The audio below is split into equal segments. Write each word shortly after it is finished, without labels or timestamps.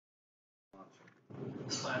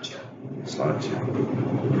Slancha. Slancha.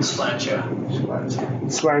 Slancha.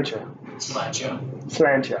 Slancha. Slancha.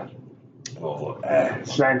 Slancha. Oh,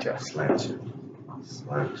 Slancha. Slancha.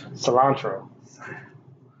 Slancha. Cilantro.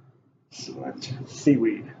 Slancha.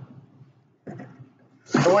 Seaweed.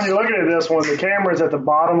 So when you're looking at this one, the camera's at the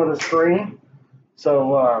bottom of the screen.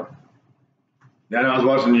 So, Yeah, no, I was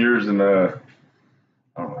watching yours and I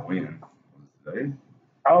don't know when. Was it today?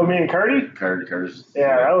 oh, me and Curdy? Curtis.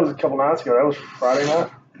 Yeah, that was a couple nights ago. That was Friday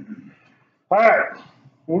night. All right,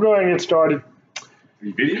 we'll go ahead and get started. Are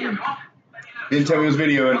you videoing? Didn't tell me it was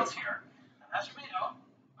videoing.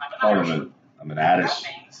 Oh, I'm an addict. See,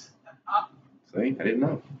 I didn't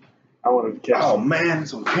know. I wanted to catch. Oh man,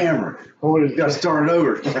 it's on camera. I wanted to You gotta start it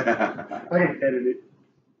over. I can edit it.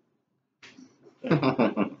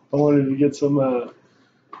 I wanted to get some.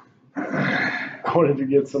 I wanted to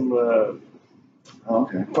get some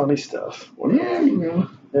Okay. funny stuff. Yeah, you know.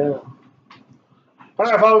 Yeah. All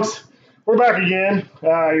right, folks, we're back again.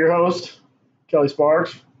 Your host, Kelly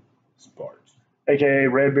Sparks, aka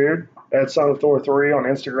Redbeard, at Son of Thor 3 on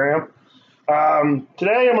Instagram.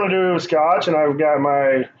 Today I'm going to do Scotch, and I've got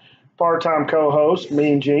my part-time co-host,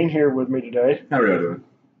 Mean Gene, here with me today. How are you doing?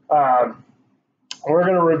 We're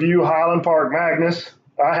going to review Highland Park Magnus.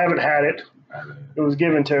 I haven't had it. It was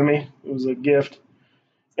given to me. It was a gift.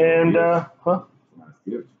 And, huh? Nice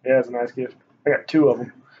gift. Yeah, it's a nice gift. I got two of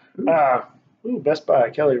them. Ooh, Best Buy.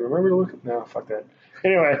 Kelly, remember to look? No, fuck that.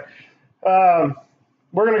 Anyway,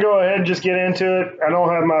 we're going to go ahead and just get into it. I don't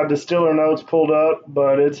have my distiller notes pulled up,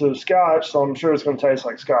 but it's a Scotch, so I'm sure it's going to taste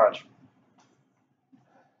like Scotch.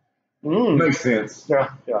 Makes sense. Yeah.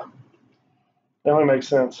 Definitely makes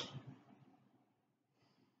sense.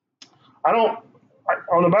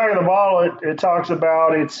 On the back of the bottle, it talks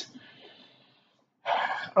about it's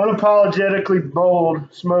unapologetically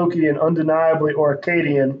bold, smoky, and undeniably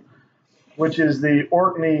Orcadian, which is the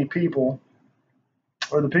Orkney people,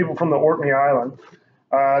 or the people from the Orkney Island.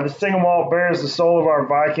 The single malt bears the soul of our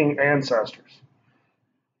Viking ancestors.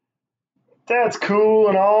 That's cool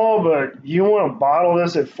and all, but you want to bottle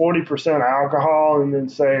this at 40% alcohol and then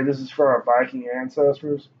say this is for our Viking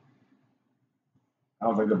ancestors? I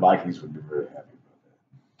don't think the Vikings would be very happy about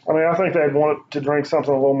I mean, I think they'd want to drink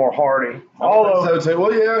something a little more hearty. that. Although,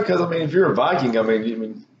 well, yeah, because I mean, if you're a Viking, I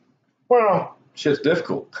mean, well, shit's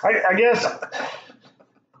difficult. I guess,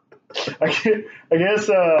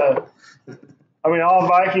 I mean, all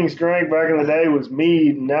Vikings drank back in the day was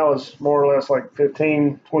mead, and that was more or less like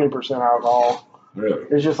 15, 20% alcohol. Really?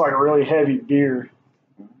 It's just like a really heavy beer.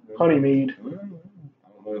 Honey mead. I don't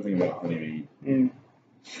know anything about honey I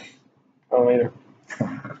don't either.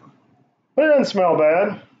 But it doesn't smell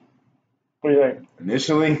bad. What do you think?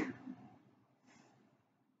 Initially,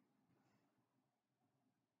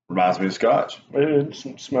 reminds me of Scotch.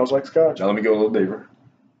 It smells like Scotch. Now let me go a little deeper.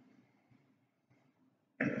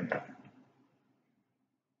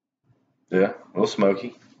 Yeah, a little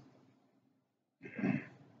smoky. I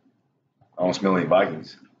don't smell any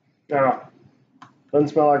Vikings. No, doesn't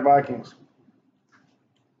smell like Vikings.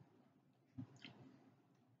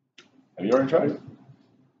 Have you already tried it?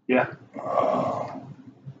 Yeah.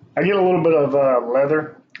 I get a little bit of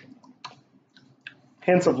leather,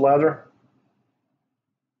 hints of leather.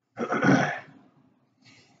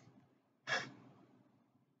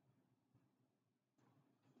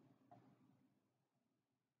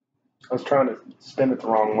 I was trying to spin it the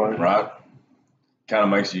wrong way. Right. Kind of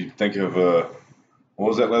makes you think of, what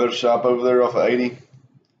was that leather shop over there off of 80?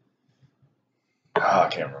 I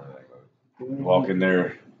can't remember that. You walk in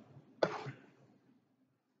there.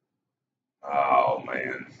 Oh,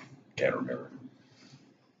 man. Can't remember.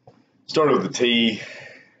 Started with the T. It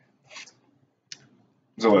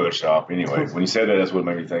was a leather shop. Anyway, when you said that, that's what it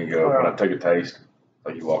made me think of. When I took a taste,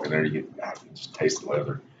 like you walk in there, you just taste the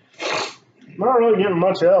leather. I'm not really getting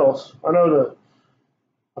much else.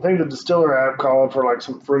 I think the distiller app called for like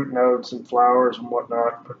some fruit notes and flowers and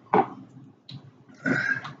whatnot, but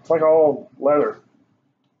it's like all leather.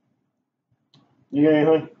 You get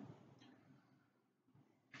anything?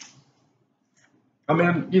 I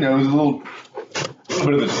mean, you know, there's a little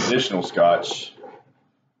bit of the traditional Scotch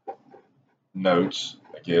notes,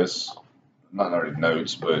 I guess. Not really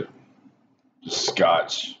notes, but just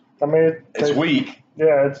Scotch. I mean, It's weak.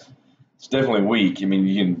 Yeah, It's definitely weak. I mean,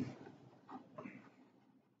 you can.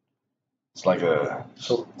 It's like it's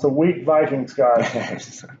a weak Viking Scotch.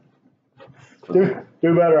 do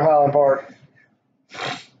better, Highland Park.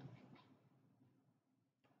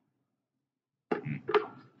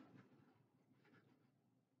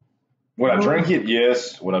 Would I drink it?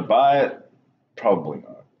 Yes. Would I buy it? Probably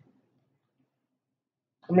not.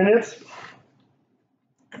 I mean, it's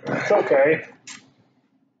okay.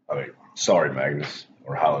 I mean, sorry, Magnus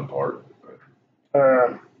or Highland Park.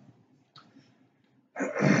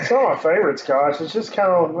 It's not my favorite Scotch. It's just kind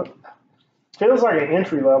of feels like an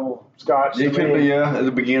entry level Scotch. It could be, yeah, as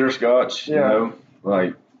a beginner Scotch. Yeah. You know,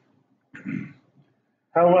 like.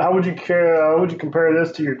 How would you compare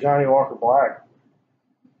this to your Johnny Walker Black?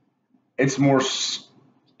 It's more,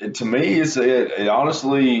 to me, it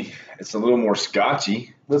honestly, it's a little more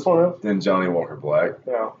Scotchy This one is? than Johnny Walker Black.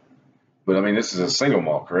 Yeah. But I mean, this is a single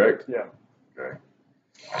malt, correct? Yeah. Okay.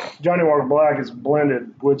 Johnny Walker Black is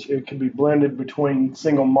blended, which it can be blended between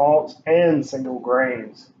single malts and single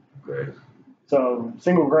grains. Okay. So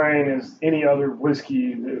single grain is any other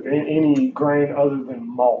whiskey, any grain other than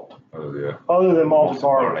malt. Oh, yeah. Other than malted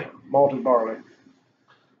barley. Malted barley.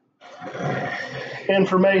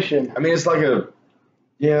 Information. I mean, it's like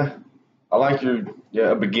I like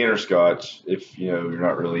a beginner Scotch if, you're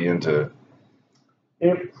not really into.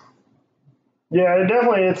 It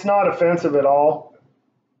definitely, it's not offensive at all.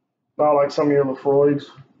 Not like some of your Lefroy's,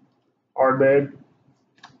 Ardbeg,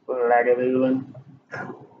 Lagavulin.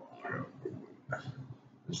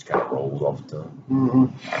 Just kind of rolls off the tongue.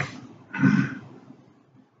 Mm-hmm.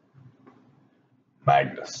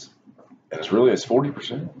 Magnus. And it's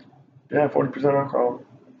 40%. Yeah, 40% alcohol.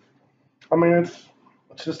 I mean, it's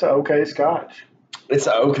just an okay Scotch. It's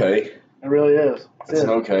okay. It really is. It's an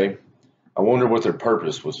okay. I wonder what their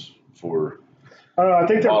purpose was for. I don't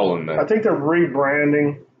know. I think they're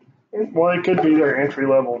rebranding. Well, it could be their entry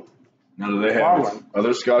level. Now, do they have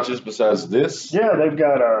other Scotches besides this? Yeah, they've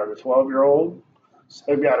got a 12-year-old.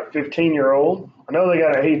 They've got a 15-year-old. I know they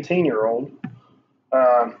got an 18-year-old.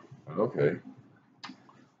 Okay.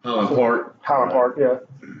 Highland Park, yeah.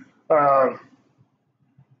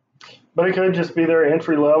 But it could just be their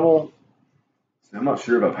entry level. I'm not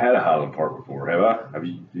sure if I've had a Highland Park before. Have I? Have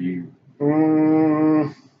you? Do you?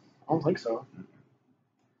 I don't think so.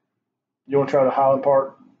 You want to try the Highland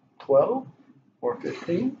Park 12 or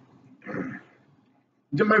 15?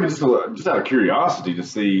 Maybe just out of curiosity to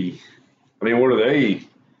see. I mean, what are they?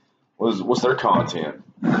 What's their content?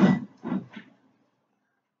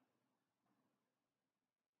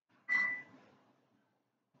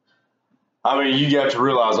 I mean, you got to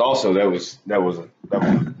realize also was that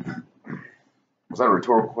a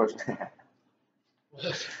rhetorical question?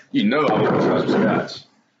 You know I love Scotch.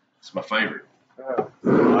 It's my favorite. I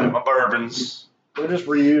like my bourbons. They're just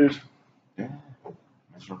reused. Yeah.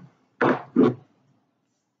 I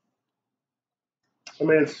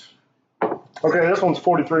mean, it's okay. This one's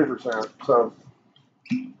 43%. So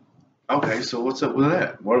okay, so what's up with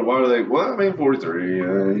that? Why do they? Well, I mean, 43. Yeah.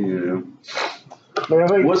 I mean, I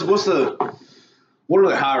think What are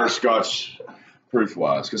the higher Scotch proof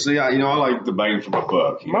wise? Because see, I like the bang for my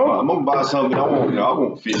buck. I'm gonna buy something. I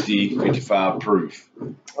want 50, 55 proof.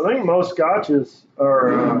 I think most Scotches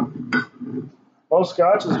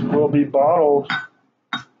will be bottled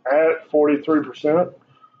at 43%.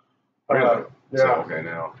 Really? Yeah. So, okay,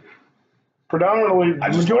 now. Predominantly,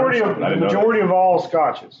 majority of all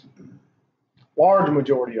Scotches, large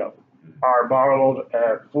majority of them, are bottled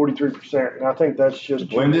at 43%, and I think that's just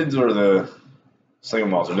Blendeds or the single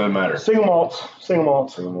malts. It doesn't matter. Single malts.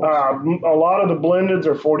 A lot of the blendeds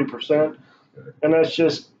are 40%, and that's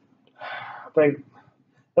just, I think,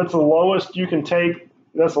 that's the lowest you can take.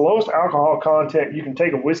 That's the lowest alcohol content you can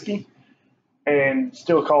take a whiskey, and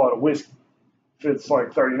still call it a whiskey. If it's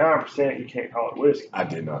like 39%, you can't call it whiskey. I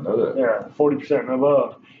did not know that. Yeah, 40% and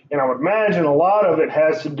above. And I would imagine a lot of it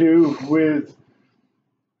has to do with,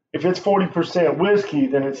 if it's 40% whiskey,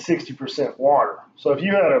 then it's 60% water. So if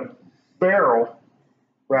you had a barrel,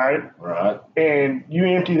 right? Right. And you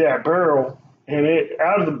empty that barrel, and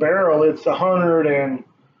out of the barrel, it's 100 and,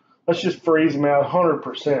 let's just freeze them out,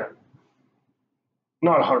 100%.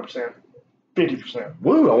 Not 100%, 50%.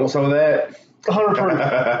 Woo, I want some of that. 100 proof.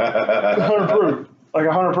 100 proof. Like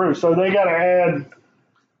 100 proof. So they got to add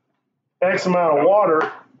X amount of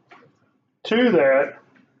water to that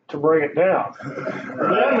to bring it down.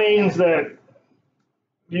 Right. That means that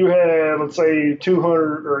you have, let's say,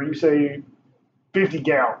 200, or you say 50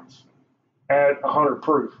 gallons at 100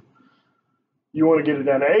 proof. You want to get it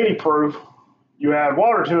down to 80 proof, you add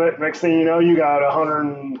water to it, next thing you know, you got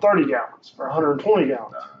 130 gallons or 120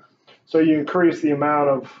 gallons. So you increase the amount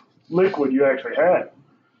of liquid you actually had.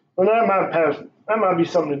 And that might be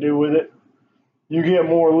something to do with it. You get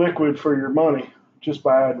more liquid for your money just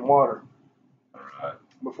by adding water. All right.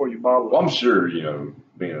 Before you bottle it. Well, I'm sure,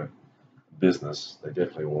 being a business, they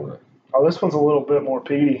definitely want to. Oh, this one's a little bit more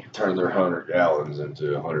peaty. Turn their 100 gallons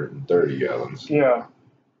into 130 gallons. Yeah.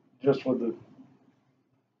 Just with the.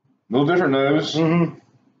 Little different nose. Mm-hmm.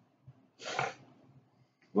 A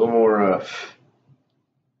little more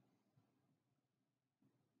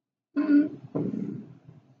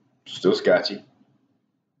Still scotchy.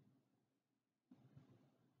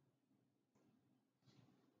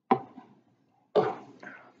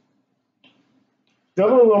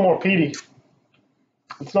 Definitely a little more peaty.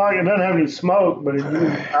 It's not. It doesn't have any smoke, but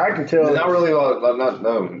I can tell. Not really.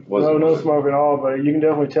 No smoke at all, but you can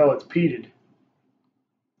definitely tell it's peated.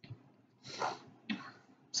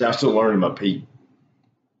 See, I'm still learning my peat.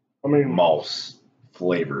 I mean, moss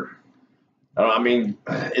flavor. I mean,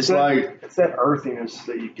 it's that earthiness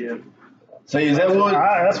that you get. See, is that what?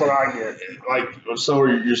 That's what I get. Like, so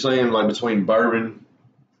you're saying like between bourbon,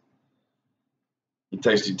 you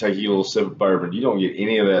take a little sip of bourbon, you don't get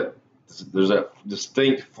any of that. There's that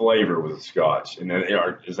distinct flavor with Scotch, and then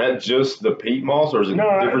is that just the peat moss, or is it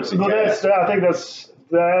different? I think that's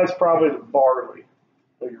probably the barley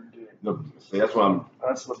that you're doing. See, that's what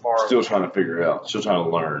That's the barley. Still trying to figure out. Still trying to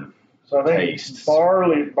learn. So I think tastes.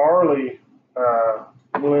 barley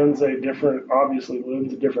obviously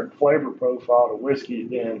lends a different flavor profile to whiskey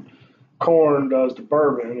than corn does to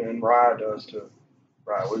bourbon and rye does to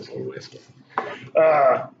rye whiskey.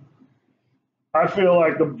 I feel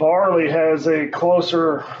like the barley has a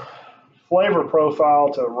closer flavor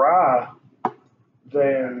profile to rye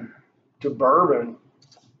than to bourbon,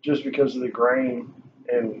 just because of the grain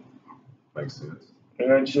and makes sense.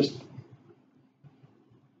 And it's just,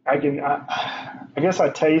 I guess I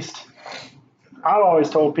taste. I've always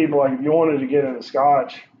told people, like, if you wanted to get into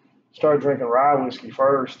Scotch, start drinking rye whiskey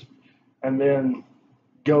first, and then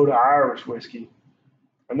go to Irish whiskey,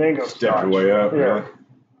 and then go Step Scotch. your way up. Yeah. Really?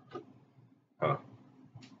 Huh.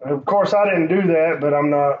 And of course, I didn't do that, but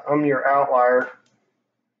I'm your outlier.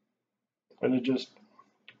 And it just,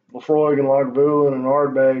 Lefroy and Lagavulin and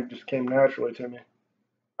Ardbeg just came naturally to me.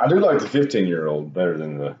 I do like the 15-year-old better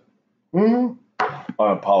than the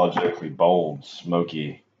unapologetically bold,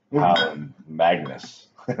 smoky Highland Magnus.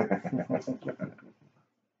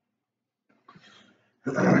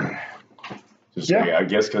 Just, I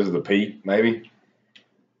guess because of the peat, maybe.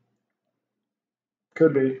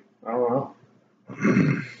 Could be. I don't know.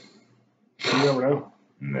 You never know.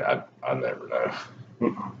 I never know.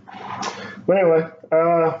 But anyway,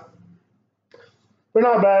 they're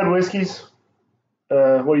not bad whiskeys.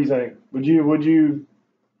 What do you think? Would you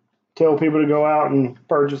tell people to go out and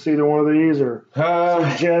purchase either one of these, or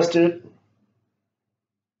suggest it?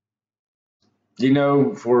 You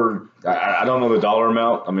know, I don't know the dollar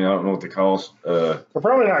amount. I mean, I don't know what they cost. They're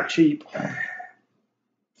probably not cheap.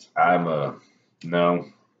 No,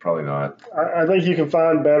 probably not. I think you can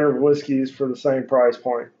find better whiskeys for the same price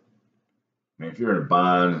point. I mean, if you're in a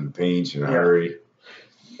bind and pinch in a hurry,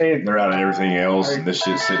 and they're out of everything else, and this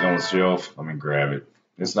shit's sitting on the shelf, I mean, grab it.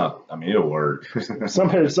 It's not. I mean, it'll work.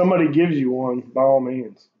 If somebody gives you one, by all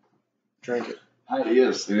means, drink it. It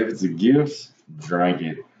is. And if it's a gift, drink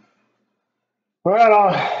it. All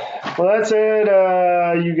right. Well, that's it.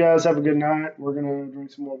 You guys have a good night. We're gonna drink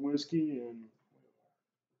some more whiskey and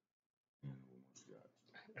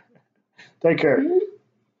take care.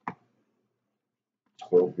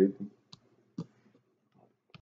 12:50.